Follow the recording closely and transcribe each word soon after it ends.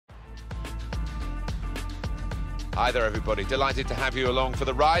Hi there, everybody. Delighted to have you along for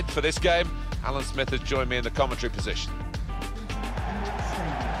the ride for this game. Alan Smith has joined me in the commentary position.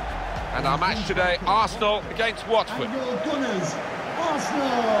 And our match today, Arsenal against Watford. And your Gunners,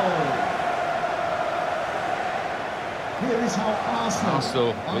 Arsenal! Here is how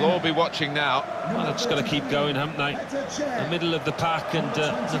Arsenal will all be watching now. Well, they've just got to keep going, haven't they? The middle of the pack and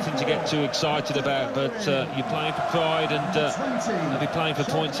nothing to get too excited about, but you're playing for pride and they'll be playing for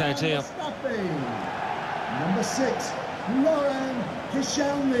points out here. Number 6, Lauren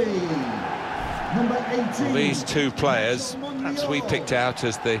Kishelny. Number 18. Well, these two players, perhaps we picked out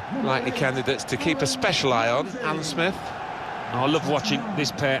as the likely candidates to keep a special eye on. Alan Smith. I love watching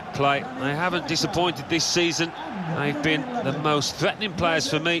this pair play. They haven't disappointed this season. They've been the most threatening players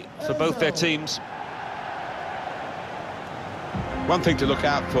for me, for both their teams. One thing to look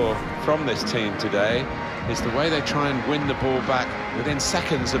out for from this team today is the way they try and win the ball back within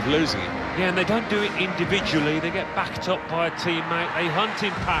seconds of losing it. Yeah, and they don't do it individually. They get backed up by a teammate. They hunt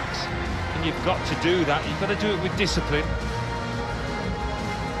in packs, and you've got to do that. You've got to do it with discipline.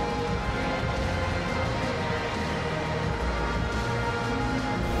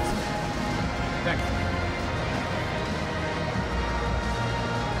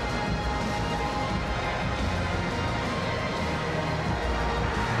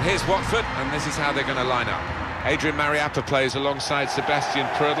 Here's Watford, and this is how they're going to line up. Adrian Mariappa plays alongside Sebastian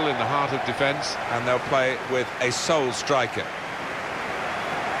Prudl in the heart of defence, and they'll play with a sole striker.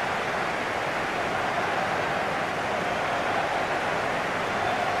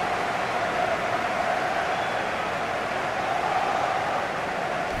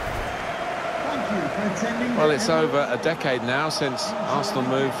 Well, it's over a decade now since Arsenal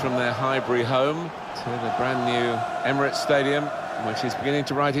moved from their Highbury home to the brand new Emirates Stadium, which is beginning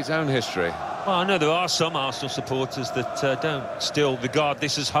to write its own history. Well, I know there are some Arsenal supporters that don't still regard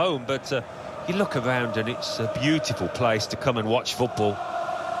this as home, but you look around and it's a beautiful place to come and watch football.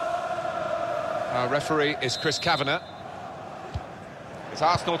 Our referee is Chris Kavanagh. It's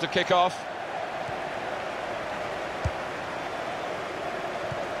Arsenal to kick off.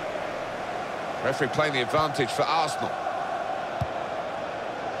 Referee playing the advantage for Arsenal.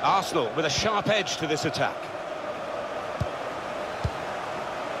 Arsenal with a sharp edge to this attack.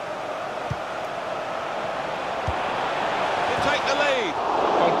 Take the lead.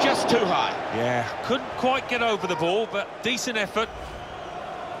 Oh, just too high. Yeah, couldn't quite get over the ball, but decent effort.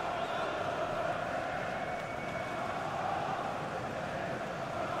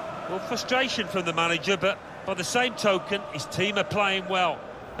 Well, frustration from the manager, but by the same token, his team are playing well.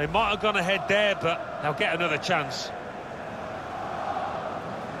 They might have gone ahead there, but they'll get another chance.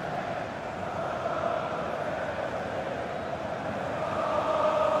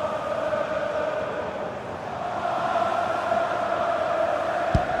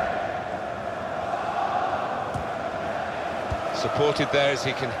 Supported there as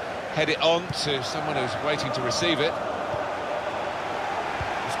he can head it on to someone who's waiting to receive it. It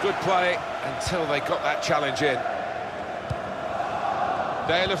was good play until they got that challenge in.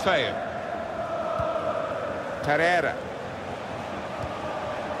 De La Feu. Pereira.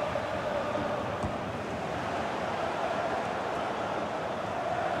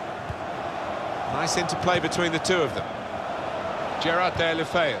 Nice interplay between the two of them. Gerard De La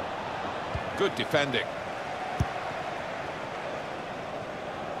Feu. Good defending.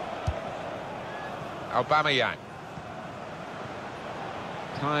 Aubameyang.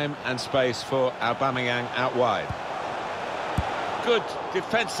 Time and space for Aubameyang out wide. Good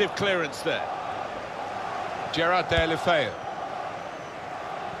defensive clearance there. Gerard De La Feu.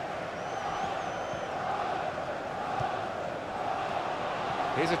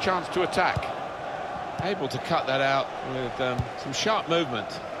 Here's a chance to attack. Able to cut that out with some sharp movement.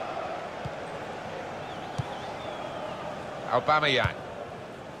 Aubameyang.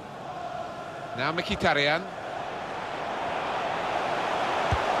 Now Mkhitaryan.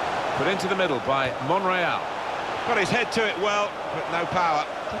 Put into the middle by Monreal. Got his head to it well, but no power.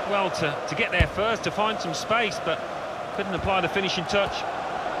 Did well to get there first, to find some space, but couldn't apply the finishing touch.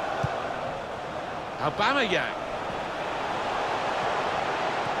 Aubameyang.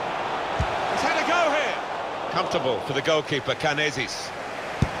 He's had a go here. Comfortable for the goalkeeper, Canezis.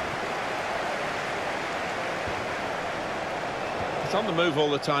 He's on the move all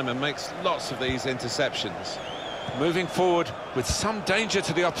the time and makes lots of these interceptions. Moving forward with some danger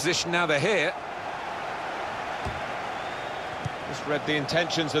to the opposition now they're here. Just read the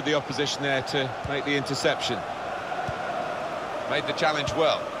intentions of the opposition there to make the interception. Made the challenge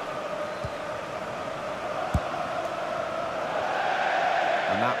well.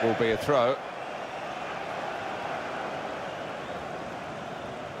 And that will be a throw.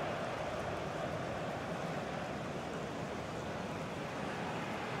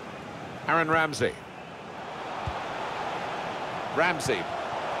 Aaron Ramsey. Ramsey.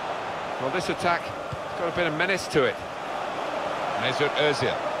 Well, this attack has got a bit of menace to it. Mesut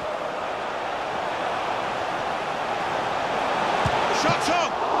Ozil. Shot's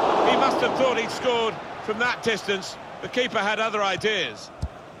on! He must have thought he'd scored from that distance. The keeper had other ideas.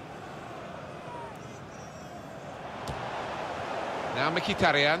 Now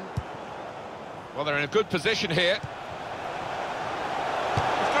Mkhitaryan. Well, they're in a good position here.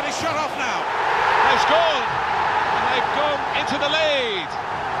 He's got his shot off now. They've scored! And they've gone into the lead.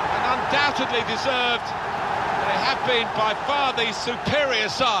 And undoubtedly deserved. They have been by far the superior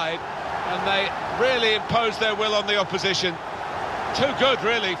side. And they really imposed their will on the opposition. Too good,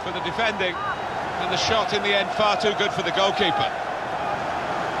 really, for the defending. And the shot, in the end, far too good for the goalkeeper.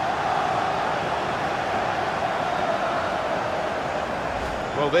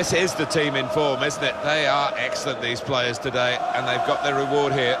 Well, this is the team in form, isn't it? They are excellent, these players, today, and they've got their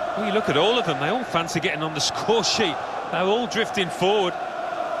reward here. Well, you look at all of them, they all fancy getting on the score sheet. They're all drifting forward.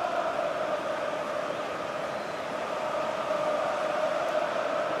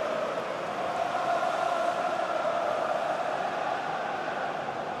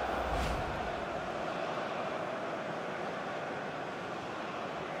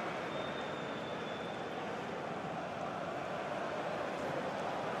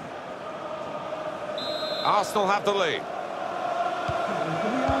 Arsenal have the lead. For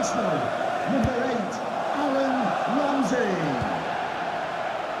the Arsenal, number 8, Aaron Ramsey.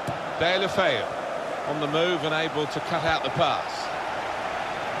 Deulofeu on the move and able to cut out the pass.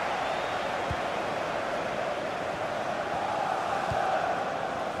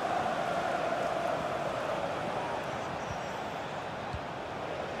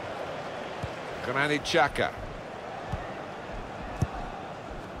 Granit Xhaka.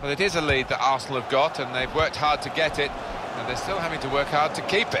 Well, it is a lead that Arsenal have got, and they've worked hard to get it, and they're still having to work hard to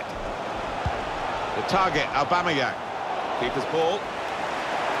keep it. The target, Aubameyang. Keeper's ball.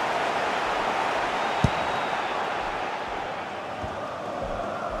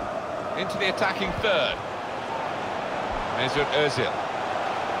 Into the attacking third. Mesut Ozil.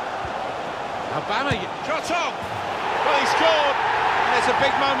 Aubameyang. Shot on! Well, he scored, and it's a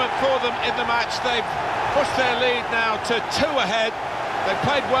big moment for them in the match. They've pushed their lead now to 2 ahead. They've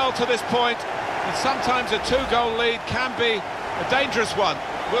played well to this point, and sometimes a 2-goal lead can be a dangerous one.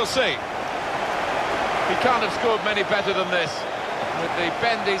 We'll see. He can't have scored many better than this, with the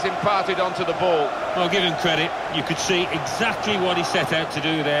bend he's imparted onto the ball. Well, give him credit. You could see exactly what he set out to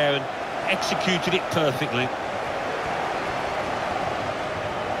do there and executed it perfectly.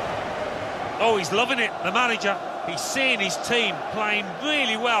 Oh, he's loving it, the manager. He's seeing his team playing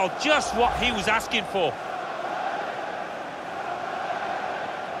really well, just what he was asking for.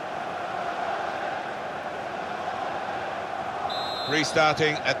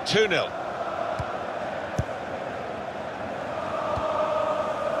 Restarting at 2-0.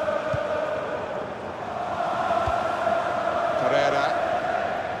 Torreira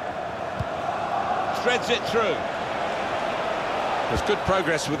threads it through. There's good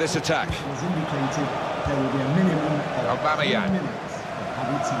progress with this attack. As indicated, there will be a minimum of Aubameyang. 10 minutes of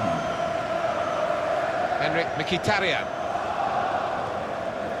added time. Henrik Mkhitaryan.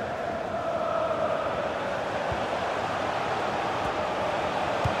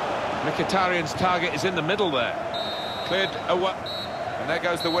 Mkhitaryan's target is in the middle there. Cleared away. And there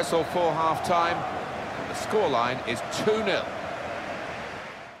goes the whistle for half-time. The scoreline is 2-0.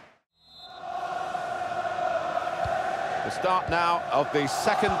 The start now of the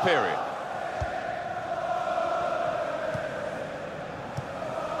second period.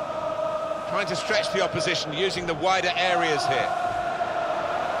 Trying to stretch the opposition using the wider areas here.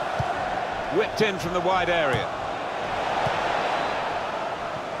 Whipped in from the wide area.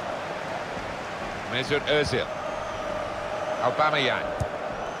 Mesut Ozil. Aubameyang.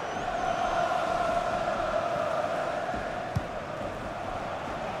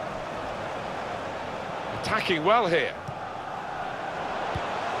 Attacking well here.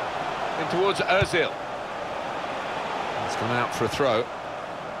 In towards Ozil. It's gone out for a throw.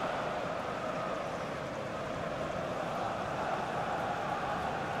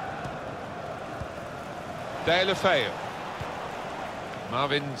 Deulofeu.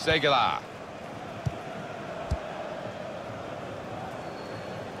 Marvin Zeguela.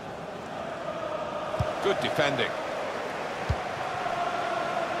 Good defending.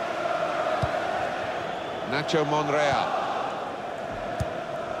 Nacho Monreal.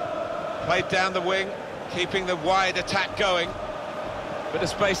 Played down the wing, keeping the wide attack going. Bit of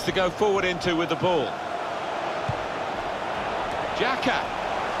space to go forward into with the ball. Xhaka.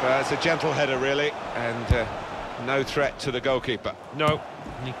 It's a gentle header, really, and No threat to the goalkeeper. No,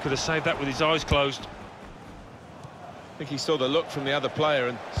 he could have saved that with his eyes closed. I think he saw the look from the other player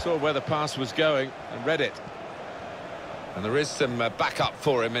and saw where the pass was going and read it. And there is some backup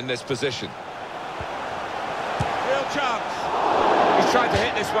for him in this position. Real chance. He's tried to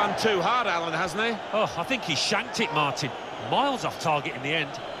hit this one too hard, Alan, hasn't he? Oh, I think he shanked it, Martin. Miles off target in the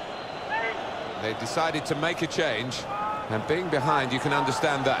end. They decided to make a change, and being behind, you can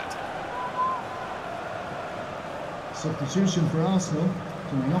understand that. Substitution for Arsenal,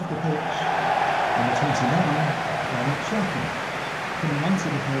 coming off the pitch, number 29, Granit Xhaka. Coming onto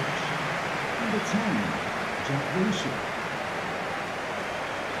the pitch, number 10, Jack Wilshere.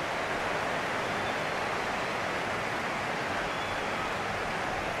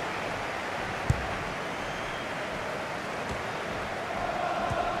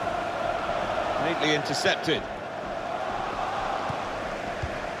 Neatly intercepted.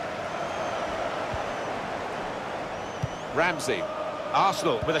 Ramsey.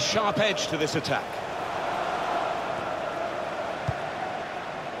 Arsenal with a sharp edge to this attack.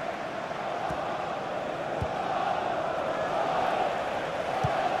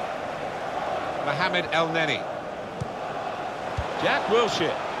 Mohamed El Neni. Jack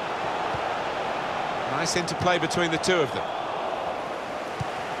Wilshere. Nice interplay between the two of them.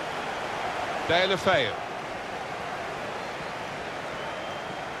 De La Feu.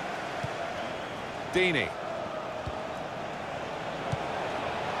 Deeney.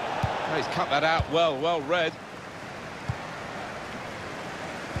 Oh, he's cut that out well read.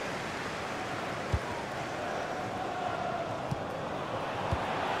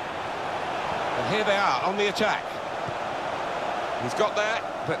 And here they are on the attack. He's got there,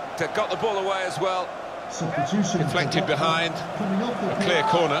 but got the ball away as well. Substitution. Deflected behind. A clear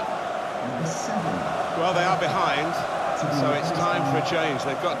corner. Number 7. Well, they are behind, so it's time for a change.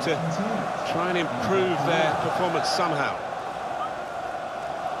 They've got to try and improve their performance somehow.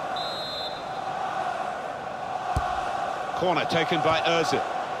 Corner taken by Özil,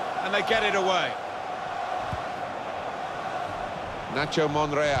 and they get it away. Nacho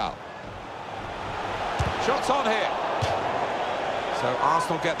Monreal. Shots on here. So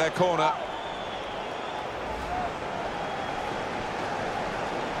Arsenal get their corner.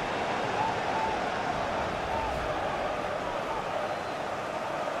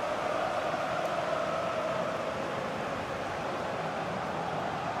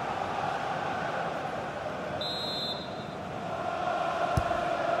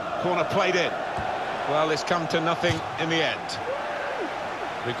 Corner played in. Well, it's come to nothing in the end.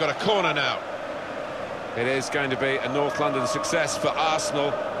 We've got a corner now. It is going to be a North London success for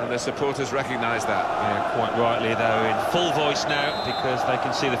Arsenal, and their supporters recognise that. Yeah, quite rightly, they're in full voice now because they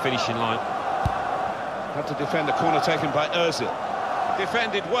can see the finishing line. Had to defend the corner taken by Özil.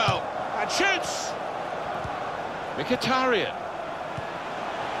 Defended well, and shoots! Mkhitaryan.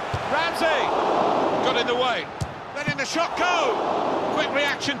 Ramsey! Got in the way. Letting the shot go! Quick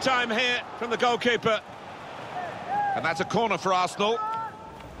reaction time here from the goalkeeper. And that's a corner for Arsenal.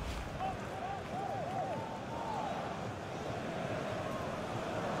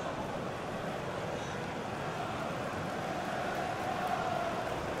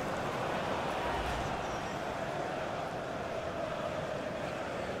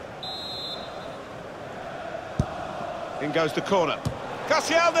 In goes the corner.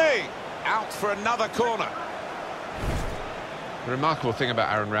 Koscielny! Out for another corner. The remarkable thing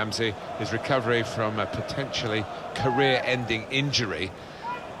about Aaron Ramsey is recovery from a potentially career-ending injury,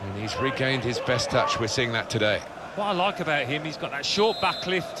 and he's regained his best touch. We're seeing that today. What I like about him, he's got that short back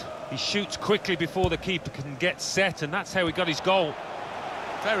lift. He shoots quickly before the keeper can get set, and that's how he got his goal.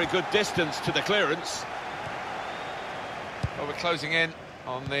 Very good distance to the clearance. Well, we're closing in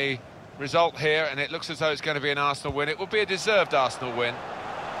on the result here, and it looks as though it's going to be an Arsenal win. It will be a deserved Arsenal win.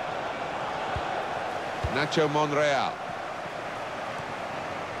 Nacho Monreal.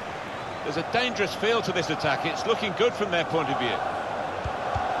 There's a dangerous feel to this attack. It's looking good from their point of view.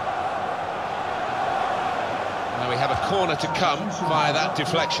 Now we have a corner to come via that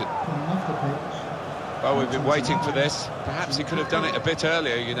deflection. Well, we've been waiting for this. Perhaps he could have done it a bit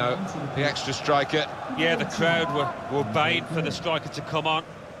earlier, you know, the extra striker. Yeah, the crowd were baying for the striker to come on.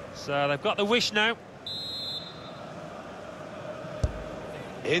 So they've got the wish now.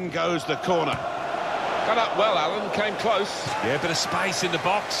 In goes the corner. Got up well, Alan, came close. Yeah, a bit of space in the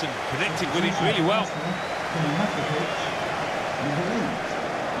box and connected with it really well. Coming off the pitch, number 8,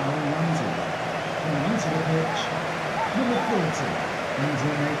 Aaron Ramsey. Coming onto the pitch, number 40, Emirates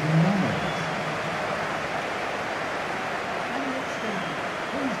Stadium.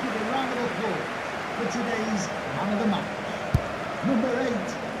 Please give a round of applause for today's man of the match. Number 8,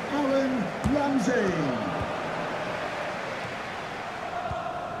 Aaron Ramsey.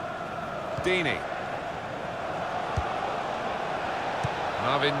 Dini.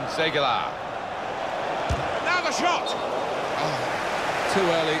 Marvin Zegala. Now the shot! Oh, too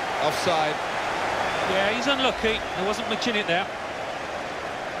early, offside. Yeah, he's unlucky. There wasn't much in it there.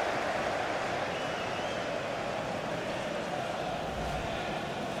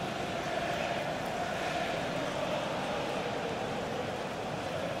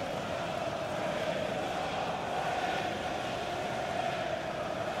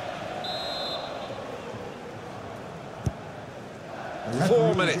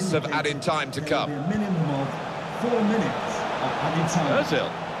 Four minutes of added time to come. A minimum of 4 minutes of added time. Ozil.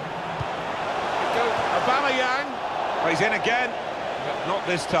 Aubameyang. Oh, he's in again. But not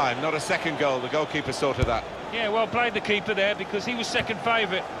this time, not a second goal. The goalkeeper sorted that. Yeah, well played the keeper there, because he was second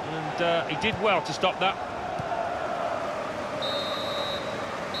favourite, and he did well to stop that.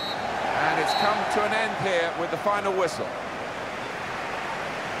 And it's come to an end here with the final whistle.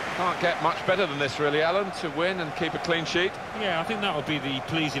 Can't get much better than this, really, Alan, to win and keep a clean sheet. Yeah, I think that would be the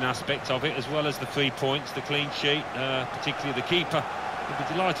pleasing aspect of it, as well as the 3 points, the clean sheet, particularly the keeper. He'd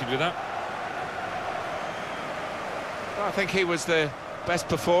be delighted with that. I think he was the best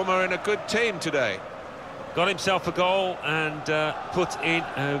performer in a good team today. Got himself a goal and put in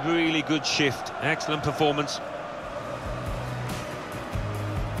a really good shift. Excellent performance.